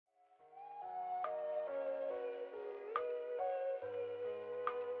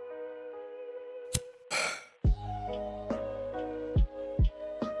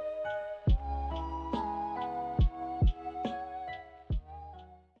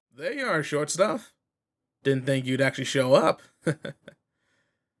There you are, short stuff. Didn't think you'd actually show up.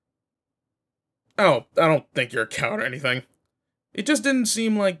 Oh, I don't think you're a coward or anything. It just didn't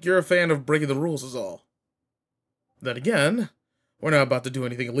seem like you're a fan of breaking the rules is all. Then again, we're not about to do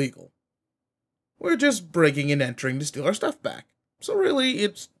anything illegal. We're just breaking and entering to steal our stuff back. So really,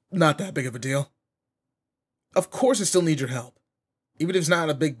 it's not that big of a deal. Of course I still need your help. Even if it's not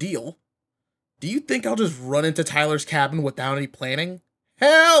a big deal. Do you think I'll just run into Tyler's cabin without any planning?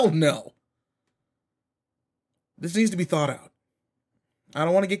 Hell no! This needs to be thought out. I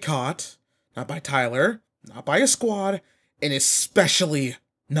don't want to get caught. Not by Tyler, not by a squad, and especially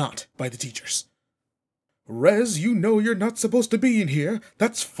not by the teachers. Rez, you know you're not supposed to be in here.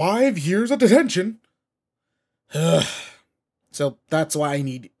 That's 5 years of detention. So that's why I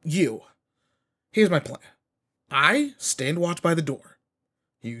need you. Here's my plan. I stand watch by the door.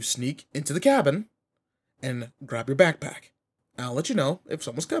 You sneak into the cabin and grab your backpack. I'll let you know if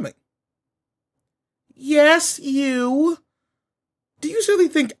someone's coming. Yes, you. Do you really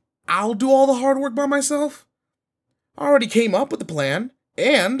think I'll do all the hard work by myself? I already came up with the plan,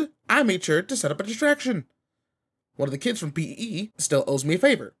 and I made sure to set up a distraction. One of the kids from PE still owes me a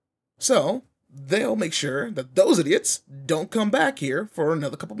favor, so they'll make sure that those idiots don't come back here for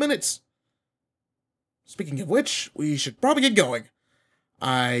another couple minutes. Speaking of which, we should probably get going.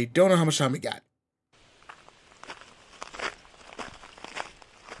 I don't know how much time we got.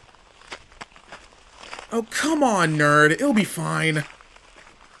 Oh, come on, nerd. It'll be fine.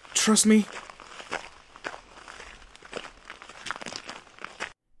 Trust me.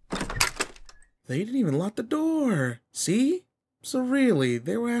 They didn't even lock the door. See? So really,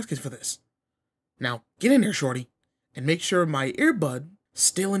 they were asking for this. Now, get in here, shorty, and make sure my earbud is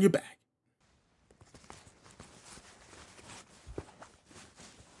still in your bag.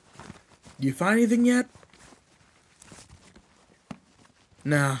 You find anything yet?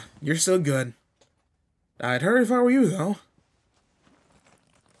 Nah, you're still good. I'd hurry if I were you, though.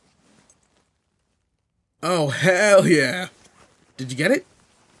 Oh, hell yeah. Did you get it?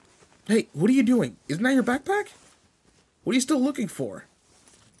 Hey, what are you doing? Isn't that your backpack? What are you still looking for?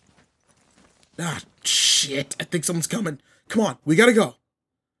 Ah, shit. I think someone's coming. Come on, we gotta go.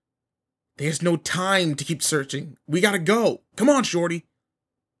 There's no time to keep searching. We gotta go. Come on, shorty.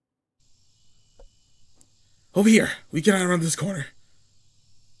 Over here. We can around this corner.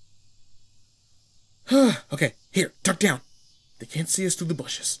 Okay, here, tuck down. They can't see us through the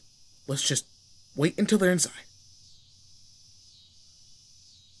bushes. Let's just wait until they're inside.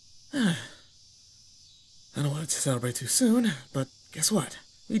 I don't want to celebrate too soon, but guess what?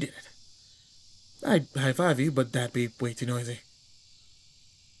 We did it. I'd high-five you, but that'd be way too noisy.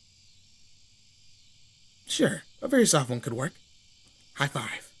 Sure, a very soft one could work. High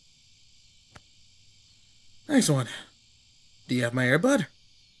five. Nice one. Do you have my earbud?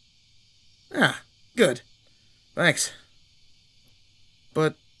 Ah, good. Thanks.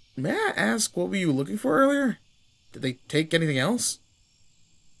 But may I ask, what were you looking for earlier? Did they take anything else?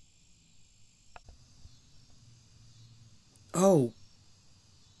 Oh.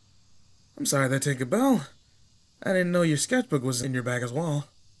 I'm sorry that didn't a bell. I didn't know your sketchbook was in your bag as well.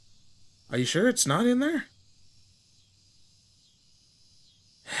 Are you sure it's not in there?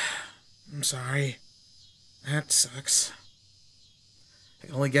 I'm sorry. That sucks. I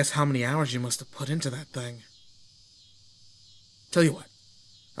can only guess how many hours you must have put into that thing. Tell you what.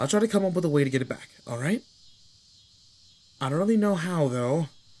 I'll try to come up with a way to get it back, alright? I don't really know how, though.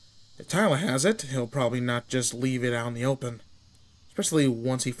 If Tyler has it, he'll probably not just leave it out in the open. Especially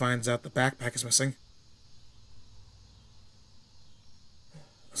once he finds out the backpack is missing.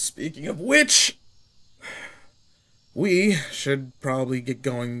 Speaking of which, we should probably get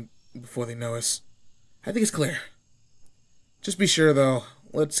going before they know us. I think it's clear. Just be sure, though,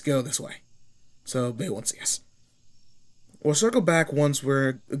 let's go this way, so they won't see us. We'll circle back once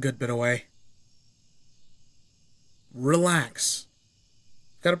we're a good bit away. Relax.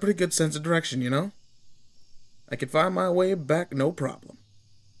 Got a pretty good sense of direction, you know? I can find my way back no problem.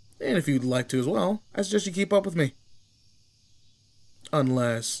 And if you'd like to as well, I suggest you keep up with me.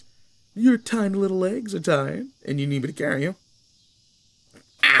 Unless your tiny little legs are tired and you need me to carry you.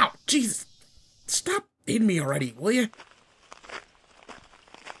 Ow! Jesus! Stop hitting me already, will you?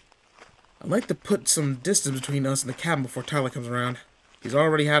 I'd like to put some distance between us and the cabin before Tyler comes around. He's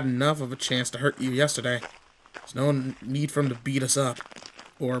already had enough of a chance to hurt you yesterday. There's no need for him to beat us up.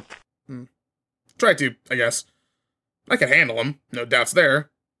 Or, try to, I guess. I can handle him, no doubts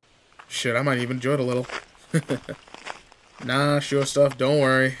there. Shit, I might even enjoy it a little. Nah, sure stuff, don't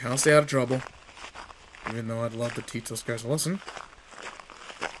worry. I'll stay out of trouble. Even though I'd love to teach those guys a lesson.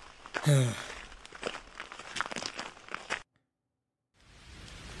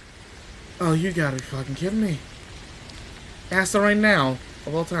 Oh, you gotta be fucking kidding me. Ask her right now,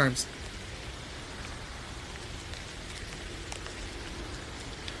 of all times.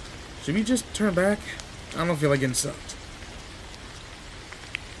 Should we just turn back? I don't feel like getting sucked.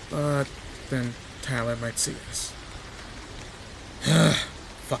 But then Tyler might see us.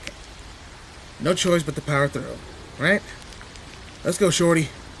 Fuck it. No choice but to power through, right? Let's go, shorty.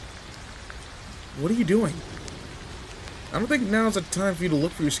 What are you doing? I don't think now's the time for you to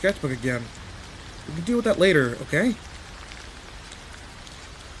look for your sketchbook again. We can deal with that later, okay?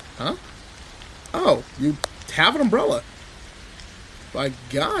 Huh? Oh, you have an umbrella. By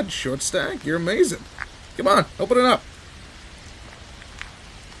God, Short Stack, you're amazing. Come on, open it up.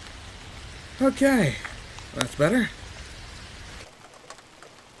 Okay, that's better.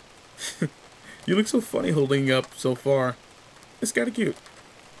 You look so funny holding it up so far. It's kinda cute.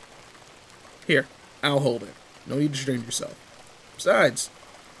 Here, I'll hold it. No need to strain yourself. Besides,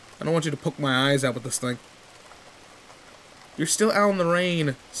 I don't want you to poke my eyes out with this thing. You're still out in the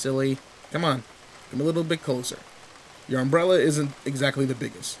rain, silly. Come on, come a little bit closer. Your umbrella isn't exactly the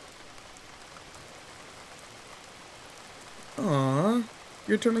biggest. Aww,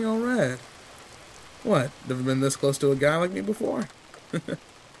 you're turning all red. What, never been this close to a guy like me before?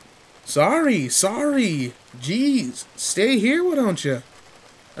 Sorry. Jeez, stay here, why don't you?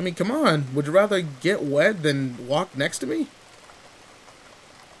 I mean, come on, would you rather get wet than walk next to me?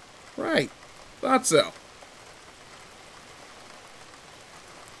 Right, thought so.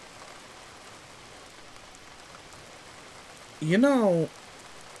 You know,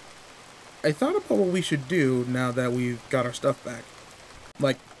 I thought about what we should do now that we've got our stuff back.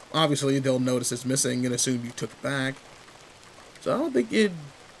 Like, obviously they'll notice it's missing and assume you took it back. So I don't think it'd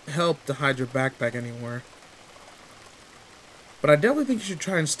help to hide your backpack anywhere. But I definitely think you should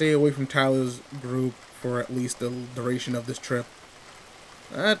try and stay away from Tyler's group for at least the duration of this trip.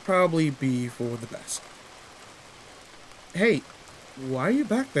 That'd probably be for the best. Hey, why are you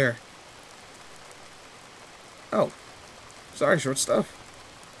back there? Oh, sorry, short stuff.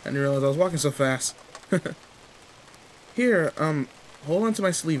 I didn't realize I was walking so fast. Here, hold on to my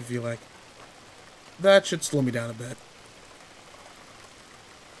sleeve if you like. That should slow me down a bit.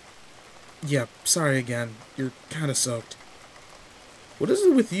 Yeah, sorry again. You're kinda soaked. What is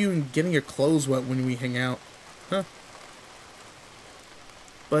it with you and getting your clothes wet when we hang out? Huh?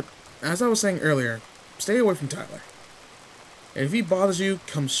 But, as I was saying earlier, stay away from Tyler. And if he bothers you,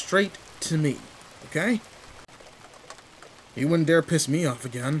 come straight to me, okay? He wouldn't dare piss me off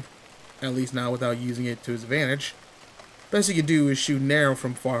again. At least not without using it to his advantage. Best he could do is shoot an arrow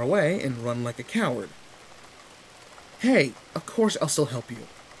from far away and run like a coward. Hey, of course I'll still help you.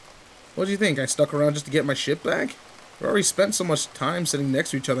 What do you think, I stuck around just to get my shit back? We already spent so much time sitting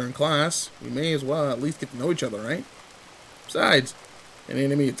next to each other in class. We may as well at least get to know each other, right? Besides, an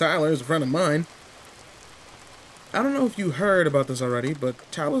enemy of Tyler is a friend of mine. I don't know if you heard about this already, but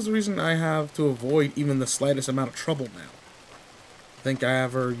Tyler's the reason I have to avoid even the slightest amount of trouble now. Think I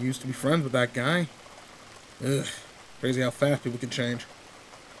ever used to be friends with that guy? Ugh, crazy how fast people can change.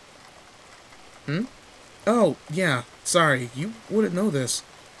 Oh, yeah, sorry, you wouldn't know this.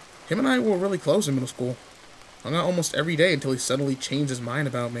 Him and I were really close in middle school. Hung out almost every day until he suddenly changed his mind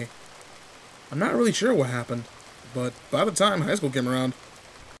about me. I'm not really sure what happened, but by the time high school came around,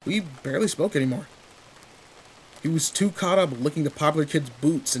 we barely spoke anymore. He was too caught up licking the popular kids'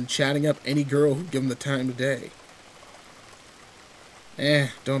 boots and chatting up any girl who'd give him the time of day.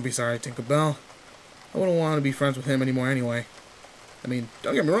 Don't be sorry, Tinkerbell. I wouldn't want to be friends with him anymore anyway. I mean,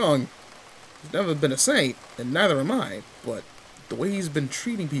 don't get me wrong, he's never been a saint, and neither am I, but the way he's been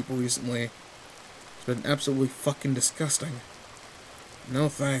treating people recently has been absolutely fucking disgusting. No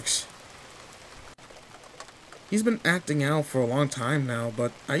thanks. He's been acting out for a long time now,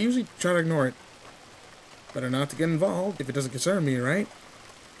 but I usually try to ignore it. Better not to get involved if it doesn't concern me, right?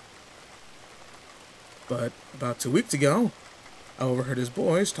 But about 2 weeks ago, I overheard his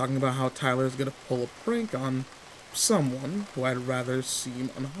boys talking about how Tyler's gonna pull a prank on someone who I'd rather seem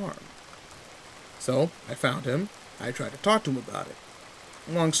unharmed. So, I found him, I tried to talk to him about it.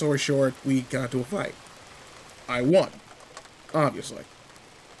 Long story short, we got into a fight. I won, obviously.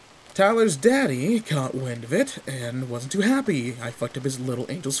 Tyler's daddy caught wind of it, and wasn't too happy I fucked up his little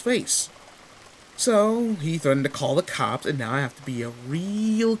angel's face. So, he threatened to call the cops, and now I have to be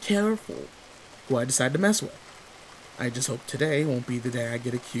real careful who I decide to mess with. I just hope today won't be the day I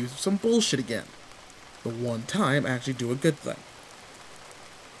get accused of some bullshit again. The one time I actually do a good thing.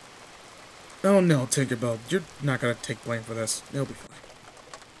 Oh no, Tinkerbell, you're not gonna take blame for this. It'll be fine.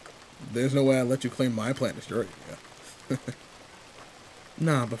 There's no way I'll let you claim my plan as your idea.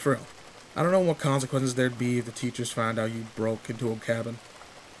 Nah, but for real. I don't know what consequences there'd be if the teachers found out you broke into a cabin.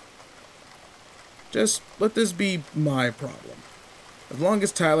 Just let this be my problem. As long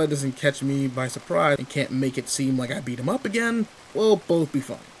as Tyler doesn't catch me by surprise and can't make it seem like I beat him up again, we'll both be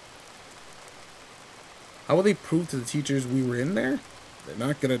fine. How will they prove to the teachers we were in there? They're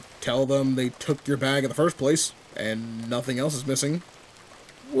not gonna tell them they took your bag in the first place, and nothing else is missing.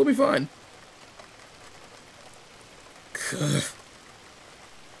 We'll be fine. Ugh.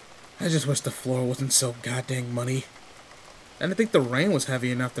 I just wish the floor wasn't so goddamn muddy. I didn't think the rain was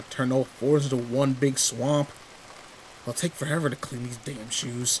heavy enough to turn all fours into one big swamp. It'll take forever to clean these damn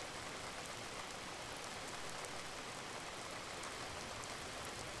shoes.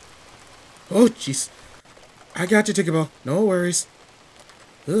 Oh, jeez. I got you, Tinkerbell. No worries.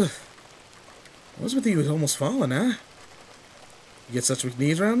 Ugh. What's with you? He's almost falling, huh? You get such weak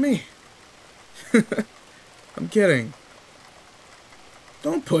knees around me? I'm kidding.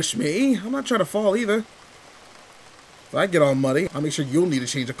 Don't push me. I'm not trying to fall either. If I get all muddy, I'll make sure you'll need a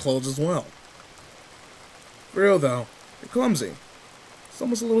change of clothes as well. For real though, you're clumsy. It's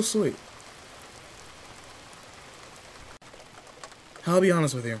almost a little sweet. I'll be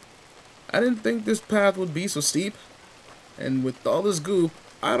honest with you. I didn't think this path would be so steep. And with all this goop,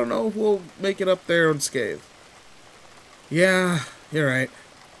 I don't know if we'll make it up there unscathed. Yeah, you're right.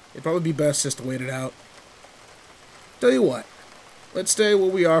 It'd probably be best just to wait it out. Tell you what. Let's stay where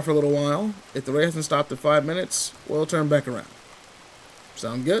we are for a little while. If the rain hasn't stopped in 5 minutes, we'll turn back around.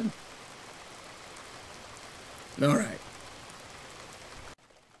 Sound good? Alright.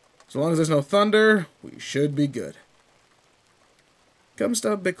 As long as there's no thunder, we should be good. Come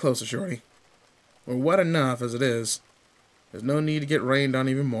step a bit closer, shorty. We're wet enough as it is. There's no need to get rained on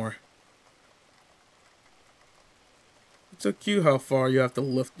even more. It's so cute how far you have to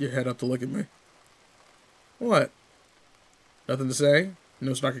lift your head up to look at me. What? Nothing to say?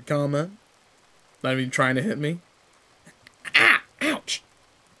 No snarky comment? Not even trying to hit me? Ah! Ouch!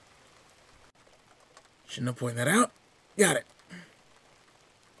 Shouldn't have pointed that out. Got it.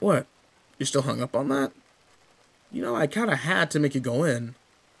 What? You're still hung up on that? You know, I kind of had to make you go in.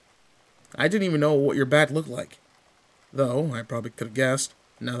 I didn't even know what your bat looked like. Though, I probably could have guessed,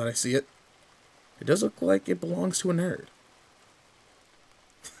 now that I see it. It does look like it belongs to a nerd.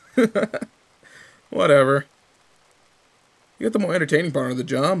 Whatever. You got the more entertaining part of the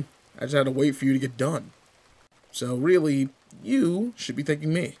job. I just had to wait for you to get done. So really, you should be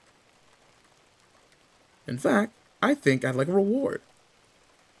thanking me. In fact, I think I'd like a reward.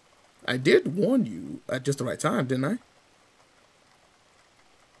 I did warn you at just the right time, didn't I?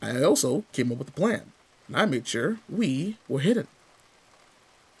 I also came up with a plan. And I made sure we were hidden.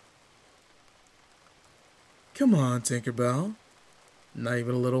 Come on, Tinkerbell. Not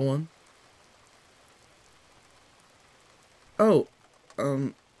even a little one. Oh,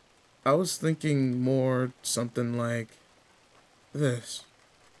 I was thinking more something like this.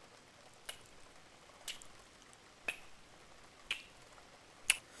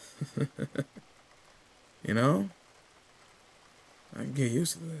 You know? I can get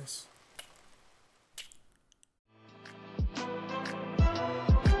used to this.